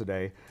world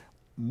today,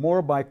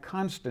 more by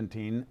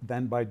Constantine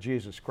than by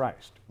Jesus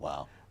Christ.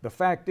 Wow. The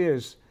fact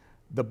is,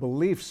 the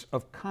beliefs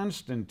of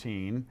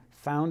Constantine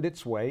found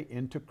its way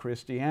into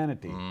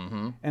Christianity.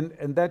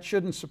 And that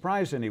shouldn't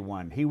surprise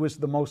anyone. He was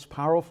the most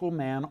powerful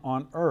man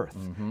on earth.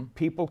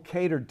 People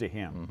catered to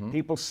him.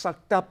 People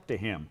sucked up to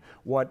him.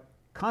 What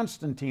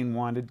Constantine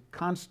wanted,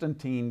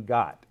 Constantine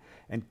got.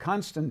 And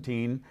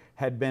Constantine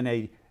had been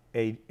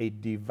a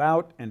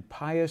devout and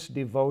pious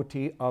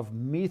devotee of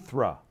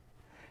Mithra.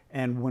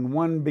 And when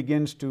one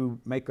begins to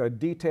make a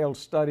detailed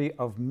study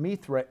of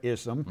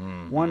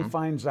Mithraism, one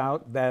finds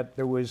out that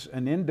there was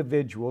an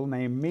individual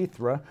named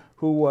Mithra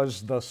who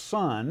was the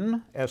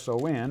son,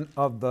 S-O-N,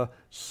 of the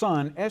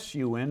sun,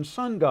 S-U-N,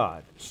 sun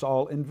god,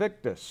 Sol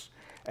Invictus.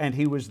 And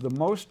he was the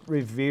most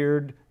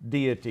revered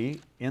deity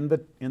in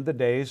the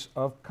days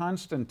of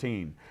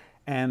Constantine.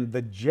 And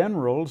the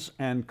generals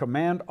and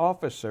command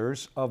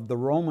officers of the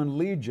Roman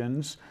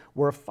legions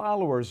were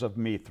followers of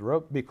Mithra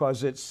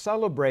because it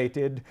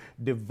celebrated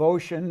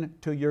devotion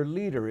to your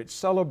leader. It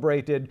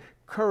celebrated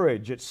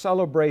courage. It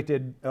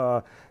celebrated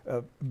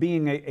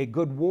being a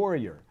good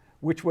warrior,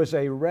 which was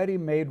a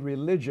ready-made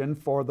religion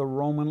for the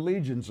Roman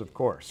legions, of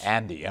course.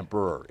 And the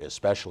emperor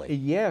especially.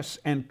 Yes,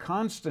 and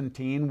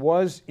Constantine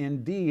was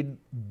indeed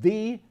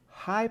the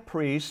high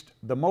priest,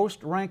 the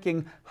most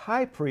ranking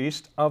high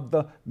priest of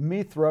the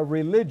Mithra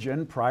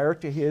religion prior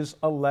to his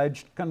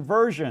alleged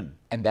conversion.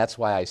 And that's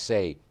why I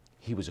say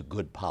he was a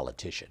good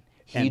politician.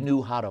 He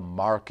knew how to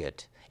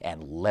market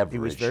and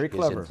leverage his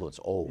influence.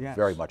 Oh, yes.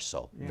 Very much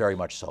so, very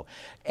much so.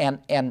 And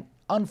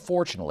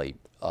unfortunately,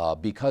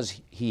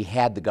 because he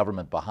had the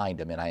government behind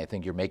him, and I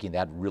think you're making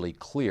that really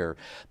clear,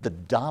 the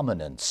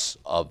dominance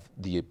of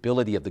the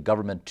ability of the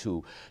government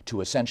to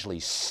essentially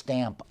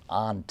stamp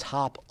on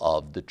top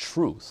of the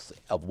truth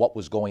of what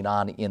was going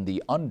on in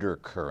the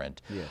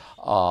undercurrent,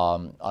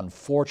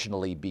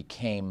 unfortunately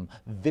became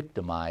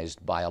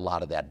victimized by a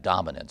lot of that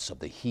dominance of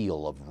the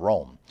heel of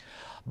Rome.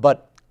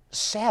 But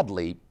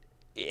sadly,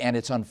 and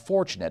it's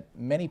unfortunate,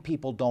 many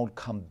people don't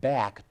come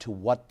back to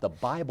what the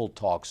Bible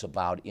talks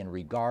about in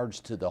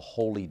regards to the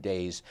holy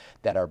days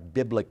that are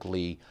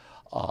biblically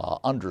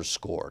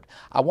underscored.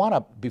 I want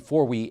to,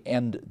 before we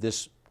end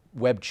this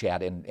web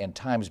chat, and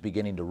time's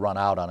beginning to run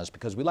out on us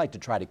because we like to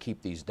try to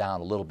keep these down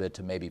a little bit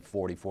to maybe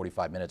 40,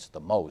 45 minutes at the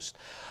most.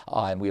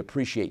 And we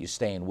appreciate you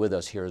staying with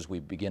us here as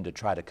we begin to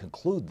try to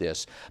conclude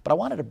this. But I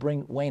wanted to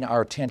bring, Wayne,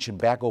 our attention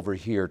back over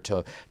here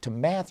to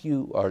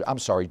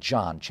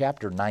John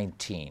chapter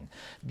 19.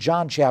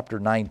 John chapter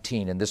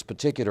 19 in this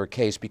particular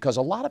case, because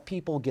a lot of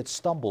people get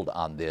stumbled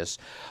on this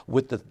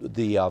with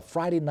the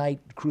Friday night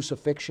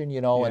crucifixion,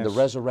 you know, and the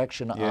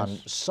resurrection on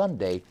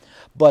Sunday.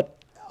 But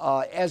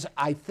as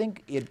I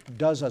think it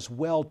does us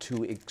well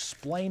to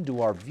explain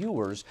to our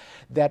viewers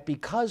that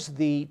because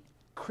the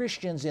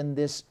Christians in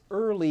this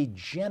early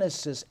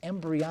Genesis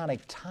embryonic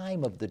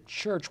time of the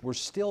church were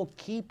still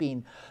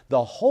keeping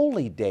the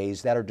holy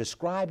days that are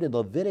described in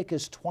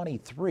Leviticus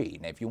 23.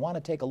 And if you want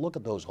to take a look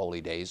at those holy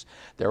days,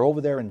 they're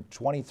over there in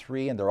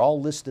 23, and they're all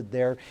listed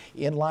there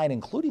in line,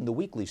 including the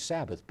weekly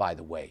Sabbath, by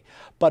the way.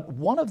 But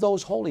one of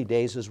those holy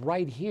days is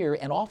right here,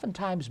 and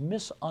oftentimes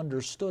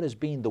misunderstood as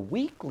being the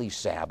weekly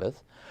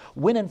Sabbath,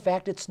 when in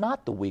fact it's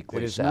not the weekly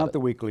Sabbath. It is not the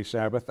weekly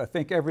Sabbath. I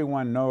think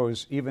everyone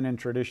knows, even in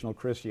traditional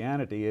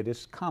Christianity, it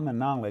is common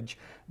knowledge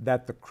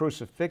that the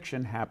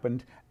crucifixion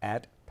happened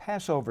at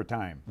Passover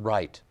time.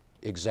 Right.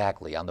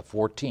 Exactly, on the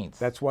 14th.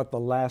 That's what the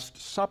Last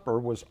Supper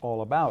was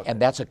all about.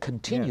 And that's a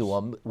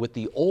continuum with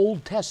the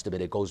Old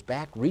Testament. It goes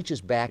back,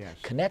 reaches back,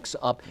 connects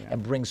up,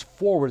 and brings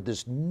forward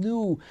this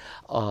new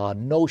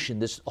notion,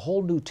 this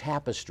whole new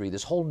tapestry,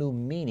 this whole new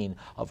meaning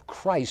of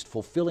Christ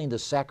fulfilling the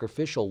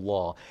sacrificial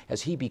law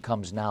as he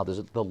becomes now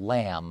the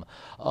Lamb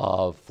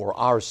for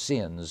our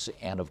sins.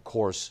 And of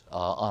course,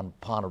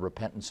 upon a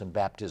repentance and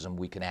baptism,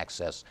 we can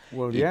access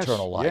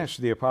eternal life. Yes,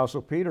 the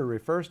Apostle Peter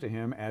refers to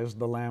him as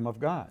the Lamb of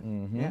God.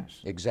 Yes.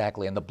 Yes.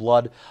 Exactly. And the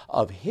blood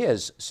of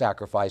His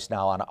sacrifice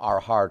now on our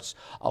hearts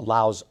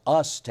allows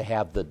us to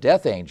have the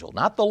death angel,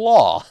 not the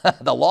law.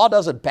 The law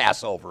doesn't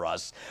pass over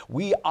us.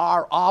 We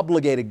are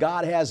obligated.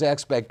 God has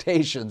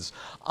expectations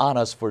on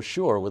us for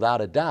sure,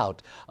 without a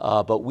doubt.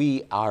 But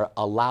we are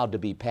allowed to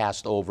be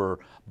passed over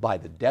by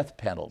the death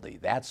penalty.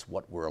 That's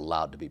what we're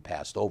allowed to be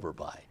passed over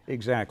by.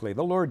 Exactly.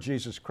 The Lord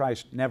Jesus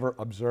Christ never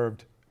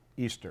observed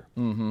Easter.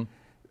 Mm-hmm.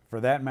 For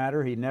that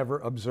matter, He never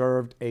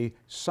observed a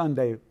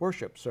Sunday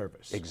worship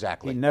service.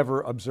 Exactly. He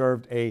never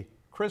observed a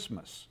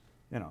Christmas,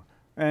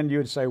 And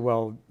you'd say,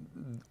 well,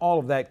 all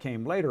of that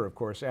came later, of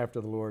course,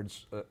 after the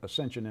Lord's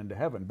ascension into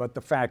heaven. But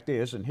the fact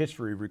is, and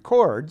history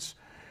records,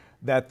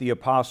 that the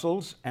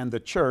apostles and the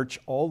church,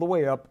 all the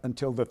way up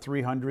until the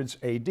 300s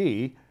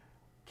AD,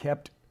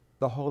 kept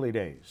the holy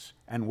days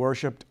and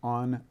worshiped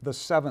on the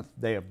seventh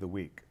day of the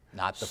week.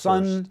 Not the first.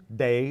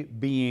 Sunday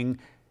being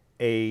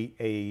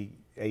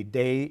a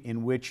day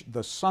in which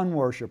the sun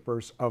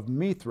worshipers of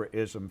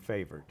Mithraism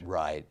favored.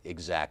 Right,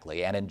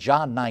 exactly. And in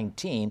John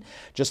 19,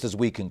 just as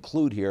we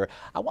conclude here,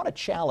 I want to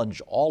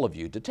challenge all of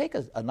you to take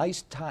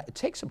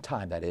take some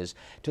time, that is,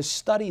 to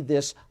study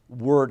this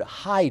word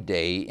high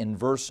day in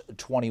verse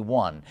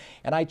 21.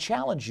 And I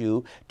challenge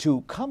you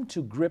to come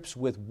to grips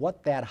with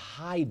what that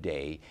high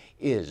day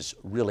is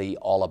really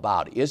all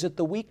about. Is it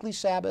the weekly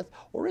Sabbath,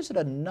 or is it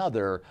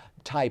another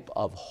type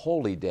of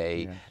holy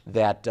day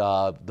that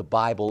the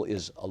Bible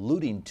is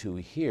alluding to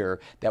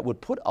here that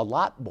would put a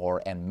lot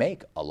more and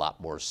make a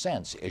lot more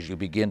sense as you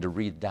begin to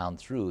read down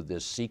through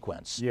this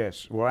sequence?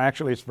 Yes. Well,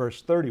 actually, it's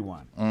verse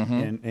 31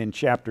 in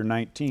chapter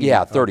 19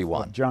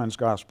 31. Of John's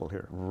Gospel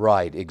here.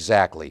 Right,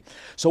 exactly.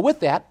 So with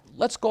that,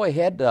 let's go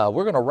ahead.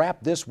 We're going to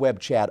wrap this web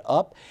chat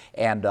up,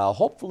 and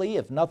hopefully,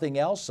 if nothing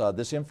else,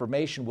 this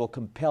information will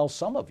compel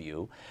some of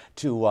you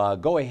to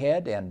go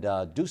ahead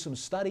and do some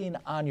studying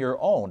on your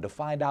own to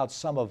find out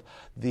some of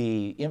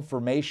the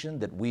information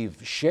that we've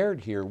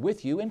shared here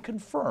with you and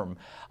confirm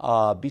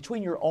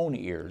between your own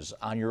ears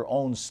on your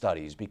own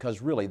studies, because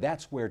really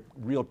that's where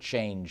real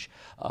change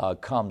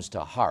comes to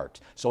heart.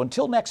 So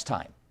until next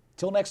time,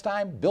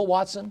 Bill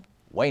Watson,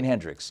 Wayne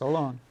Hendrix. So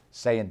long.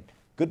 Saying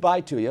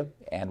goodbye to you,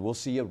 and we'll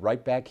see you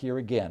right back here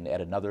again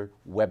at another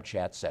web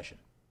chat session.